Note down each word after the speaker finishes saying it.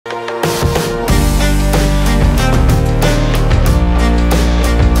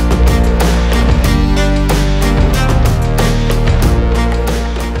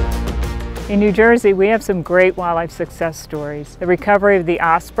New Jersey, we have some great wildlife success stories. The recovery of the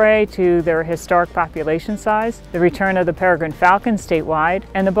osprey to their historic population size, the return of the peregrine falcon statewide,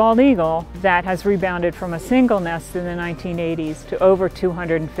 and the bald eagle that has rebounded from a single nest in the 1980s to over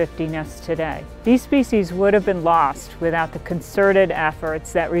 250 nests today. These species would have been lost without the concerted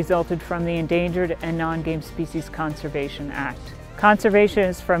efforts that resulted from the Endangered and Nongame Species Conservation Act. Conservation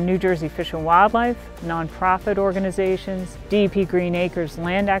is from New Jersey Fish and Wildlife, nonprofit organizations, DEP Green Acres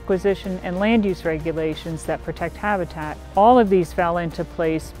land acquisition, and land use regulations that protect habitat. All of these fell into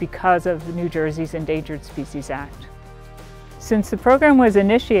place because of New Jersey's Endangered Species Act. Since the program was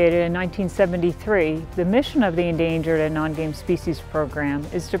initiated in 1973, the mission of the Endangered and Nongame Species Program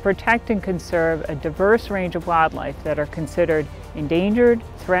is to protect and conserve a diverse range of wildlife that are considered endangered,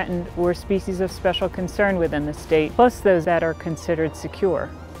 threatened, or species of special concern within the state, plus those that are considered secure.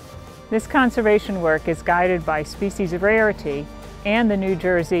 This conservation work is guided by species of rarity and the New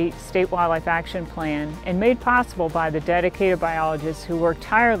Jersey State Wildlife Action Plan, and made possible by the dedicated biologists who work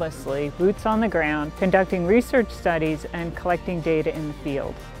tirelessly, boots on the ground, conducting research studies and collecting data in the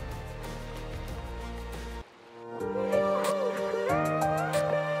field.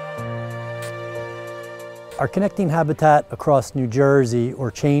 Our Connecting Habitat Across New Jersey, or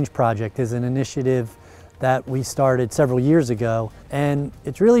CHANGE project, is an initiative that we started several years ago, and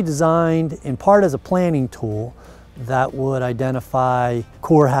it's really designed in part as a planning tool that would identify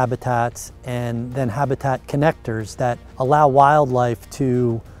core habitats and then habitat connectors that allow wildlife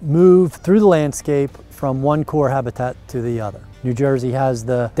to move through the landscape from one core habitat to the other. New Jersey has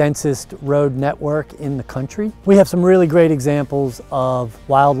the densest road network in the country. We have some really great examples of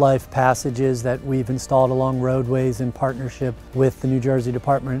wildlife passages that we've installed along roadways in partnership with the New Jersey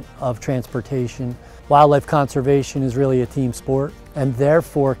Department of Transportation. Wildlife conservation is really a team sport, and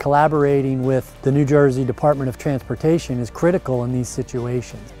therefore collaborating with the New Jersey Department of Transportation is critical in these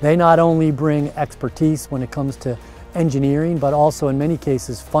situations. They not only bring expertise when it comes to engineering, but also in many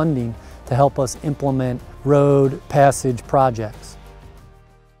cases funding to help us implement road passage projects.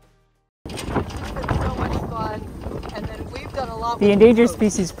 It's so much fun, and then we've done a lot. The Endangered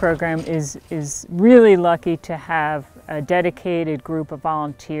Species Program is really lucky to have a dedicated group of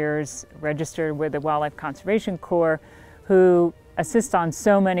volunteers registered with the Wildlife Conservation Corps who assist on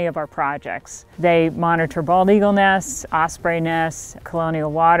so many of our projects. They monitor bald eagle nests, osprey nests,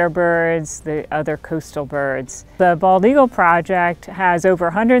 colonial water birds, the other coastal birds. The Bald Eagle Project has over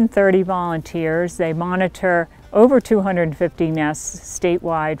 130 volunteers. They monitor over 250 nests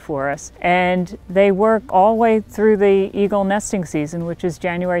statewide for us, and they work all the way through the eagle nesting season, which is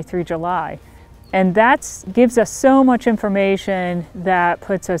January through July. And that gives us so much information that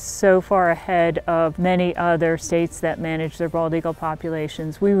puts us so far ahead of many other states that manage their bald eagle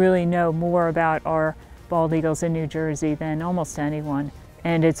populations. We really know more about our bald eagles in New Jersey than almost anyone.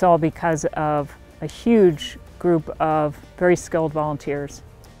 And it's all because of a huge group of very skilled volunteers.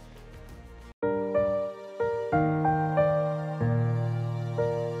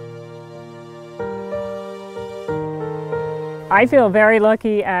 I feel very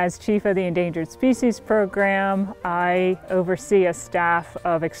lucky as Chief of the Endangered Species Program. I oversee a staff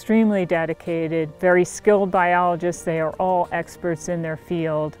of extremely dedicated, very skilled biologists. They are all experts in their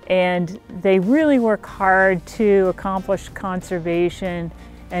field, and they really work hard to accomplish conservation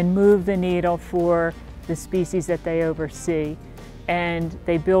and move the needle for the species that they oversee. And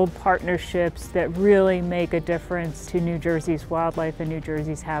they build partnerships that really make a difference to New Jersey's wildlife and New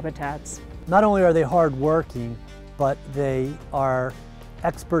Jersey's habitats. Not only are they hardworking, but they are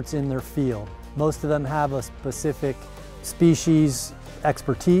experts in their field. Most of them have a specific species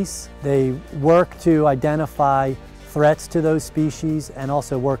expertise. They work to identify threats to those species and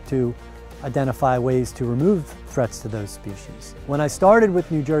also work to identify ways to remove threats to those species. When I started with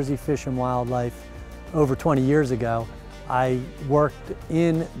New Jersey Fish and Wildlife over 20 years ago, I worked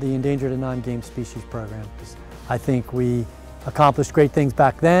in the Endangered and Nongame Species Program. I think we accomplished great things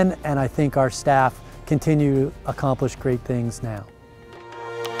back then, and I think our staff continue to accomplish great things now.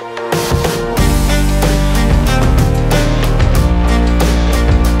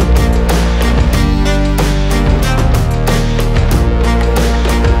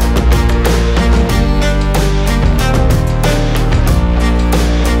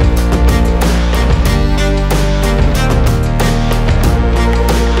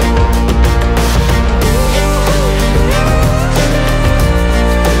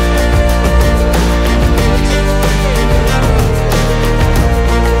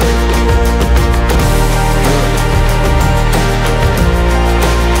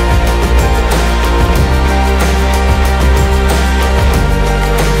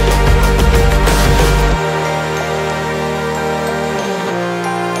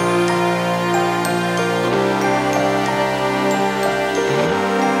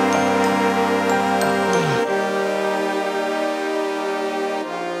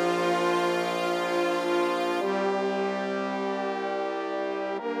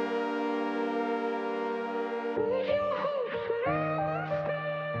 with your